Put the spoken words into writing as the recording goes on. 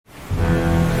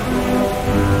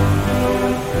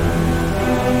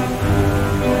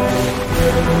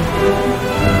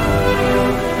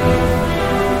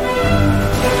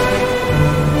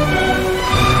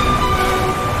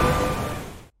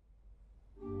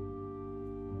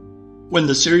When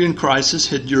the Syrian crisis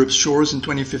hit Europe's shores in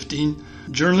 2015,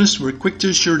 journalists were quick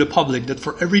to assure the public that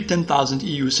for every 10,000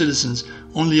 EU citizens,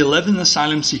 only 11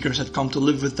 asylum seekers had come to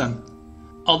live with them.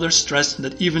 Others stressed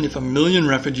that even if 1 million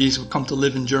refugees would come to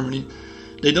live in Germany,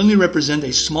 they'd only represent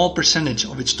a small percentage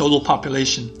of its total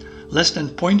population, less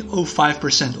than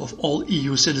 0.05% of all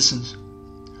EU citizens.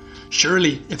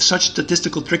 Surely, if such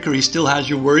statistical trickery still has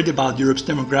you worried about Europe's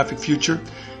demographic future,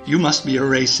 you must be a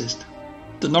racist.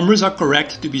 The numbers are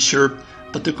correct, to be sure,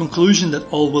 but the conclusion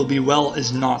that all will be well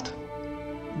is not.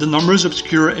 The numbers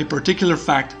obscure a particular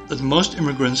fact that most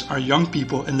immigrants are young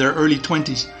people in their early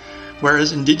 20s,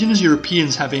 whereas indigenous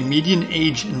Europeans have a median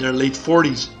age in their late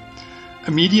 40s.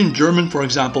 A median German, for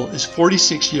example, is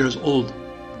 46 years old.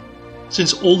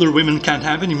 Since older women can't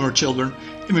have any more children,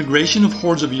 immigration of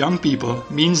hordes of young people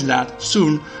means that,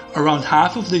 soon, around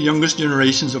half of the youngest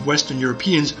generations of Western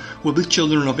Europeans will be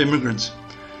children of immigrants.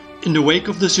 In the wake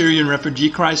of the Syrian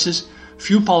refugee crisis,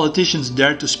 few politicians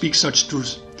dared to speak such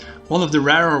truths. One of the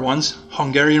rarer ones,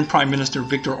 Hungarian Prime Minister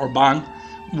Viktor Orbán,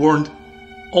 warned,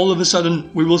 "All of a sudden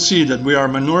we will see that we are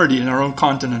a minority in our own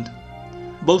continent."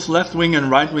 Both left-wing and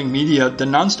right-wing media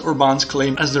denounced Orbán's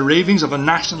claim as the ravings of a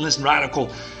nationalist radical,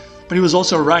 but he was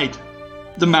also right.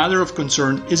 The matter of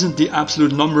concern isn't the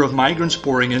absolute number of migrants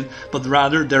pouring in, but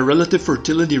rather their relative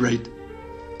fertility rate.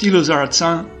 Thilo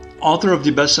Sarrazin, author of the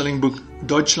best-selling book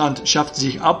Deutschland schafft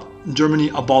sich ab, Germany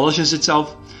abolishes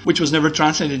itself, which was never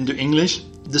translated into English,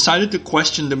 decided to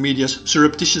question the media's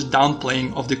surreptitious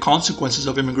downplaying of the consequences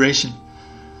of immigration.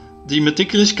 The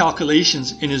meticulous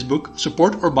calculations in his book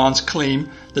support Orbán's claim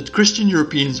that Christian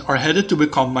Europeans are headed to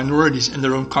become minorities in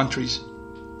their own countries.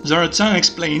 Sarrazin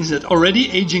explains that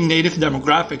already aging native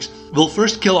demographics will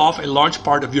first kill off a large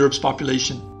part of Europe's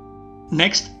population.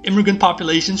 Next, immigrant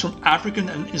populations from African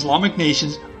and Islamic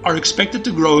nations are expected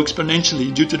to grow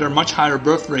exponentially due to their much higher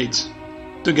birth rates.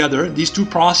 Together, these two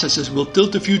processes will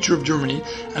tilt the future of Germany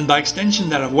and by extension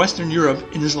that of Western Europe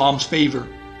in Islam's favor.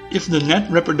 If the net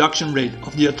reproduction rate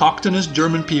of the autochthonous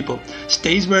German people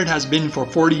stays where it has been for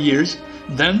 40 years,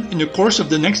 then in the course of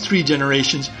the next 3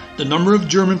 generations, the number of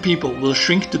German people will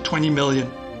shrink to 20 million.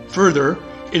 Further,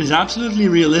 it is absolutely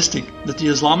realistic that the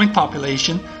Islamic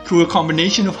population, through a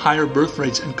combination of higher birth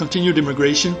rates and continued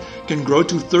immigration, can grow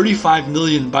to 35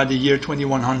 million by the year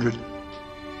 2100.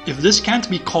 If this can't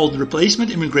be called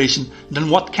replacement immigration, then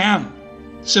what can?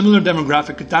 Similar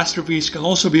demographic catastrophes can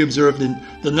also be observed in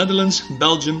the Netherlands,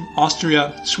 Belgium,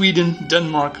 Austria, Sweden,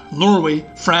 Denmark, Norway,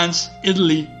 France,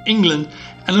 Italy, England,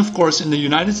 and of course in the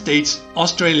United States,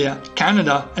 Australia,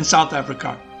 Canada, and South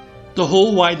Africa. The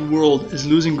whole wide world is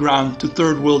losing ground to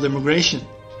third world immigration.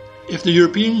 If the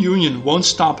European Union won't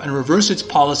stop and reverse its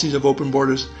policies of open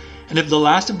borders, and if the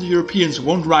last of the Europeans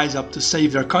won't rise up to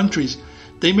save their countries,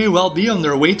 they may well be on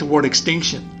their way toward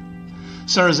extinction.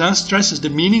 Sarrazin stresses the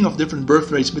meaning of different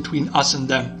birth rates between us and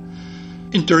them.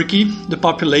 In Turkey, the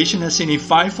population has seen a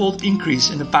 5-fold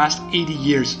increase in the past 80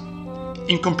 years.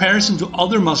 In comparison to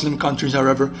other Muslim countries,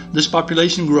 however, this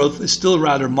population growth is still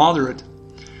rather moderate.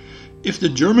 If the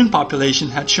German population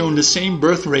had shown the same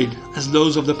birth rate as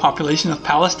those of the population of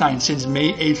Palestine since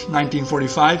May 8,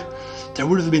 1945, there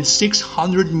would have been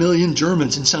 600 million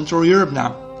Germans in Central Europe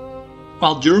now.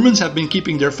 While Germans have been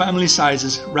keeping their family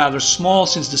sizes rather small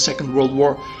since the Second World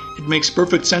War, it makes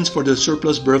perfect sense for the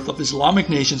surplus birth of Islamic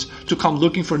nations to come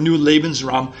looking for new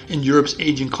Lebensraum in Europe's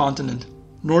aging continent.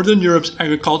 Northern Europe's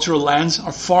agricultural lands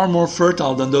are far more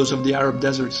fertile than those of the Arab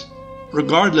deserts.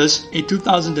 Regardless, a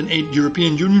 2008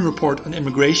 European Union report on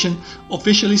immigration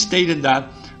officially stated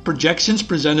that projections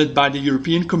presented by the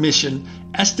European Commission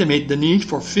estimate the need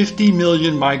for 50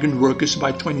 million migrant workers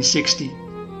by 2060.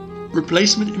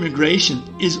 Replacement immigration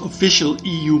is official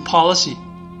EU policy.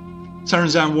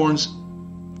 Sarrazin warns,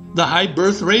 the high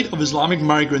birth rate of Islamic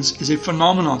migrants is a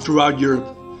phenomenon throughout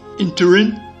Europe. In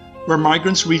Turin, where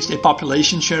migrants reached a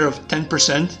population share of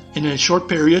 10% in a short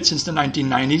period since the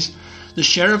 1990s, the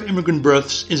share of immigrant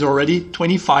births is already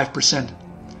 25%.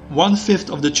 1/5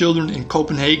 of the children in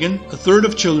Copenhagen, 1/3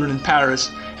 of children in Paris,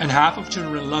 and half of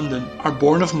children in London are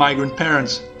born of migrant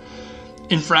parents.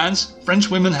 In France, French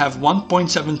women have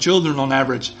 1.7 children on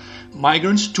average,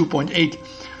 migrants 2.8,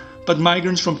 but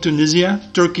migrants from Tunisia,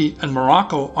 Turkey and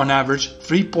Morocco on average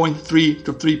 3.3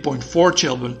 to 3.4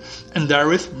 children, and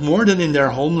therewith more than in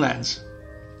their homelands.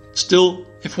 Still,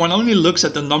 if one only looks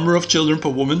at the number of children per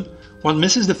woman, one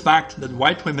misses the fact that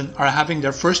white women are having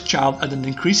their first child at an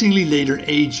increasingly later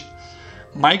age.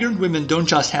 Migrant women don't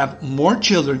just have more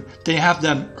children, they have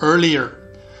them earlier.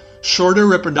 Shorter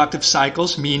reproductive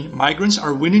cycles mean migrants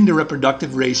are winning the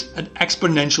reproductive race at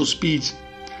exponential speeds.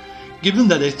 Given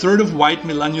that a third of white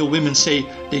millennial women say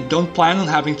they don't plan on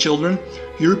having children,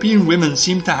 European women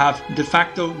seem to have de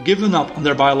facto given up on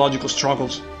their biological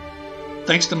struggles.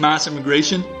 Thanks to mass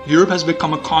immigration, Europe has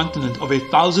become a continent of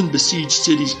 1,000 besieged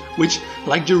cities which,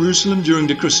 like Jerusalem during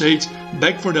the Crusades,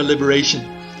 beg for their liberation.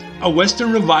 A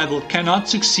Western revival cannot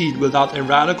succeed without a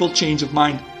radical change of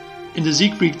mind. In the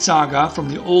Siegfried Saga from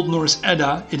the Old Norse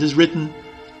Edda, it is written,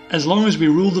 "As long as we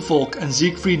rule the folk and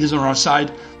Siegfried is on our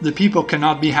side, the people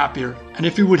cannot be happier. And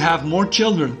if we would have more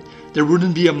children, there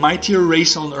wouldn't be a mightier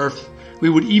race on earth. We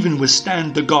would even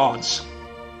withstand the gods."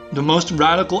 The most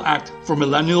radical act for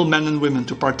millennial men and women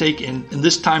to partake in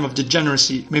this time of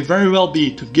degeneracy may very well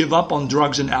be to give up on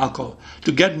drugs and alcohol,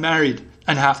 to get married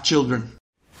and have children.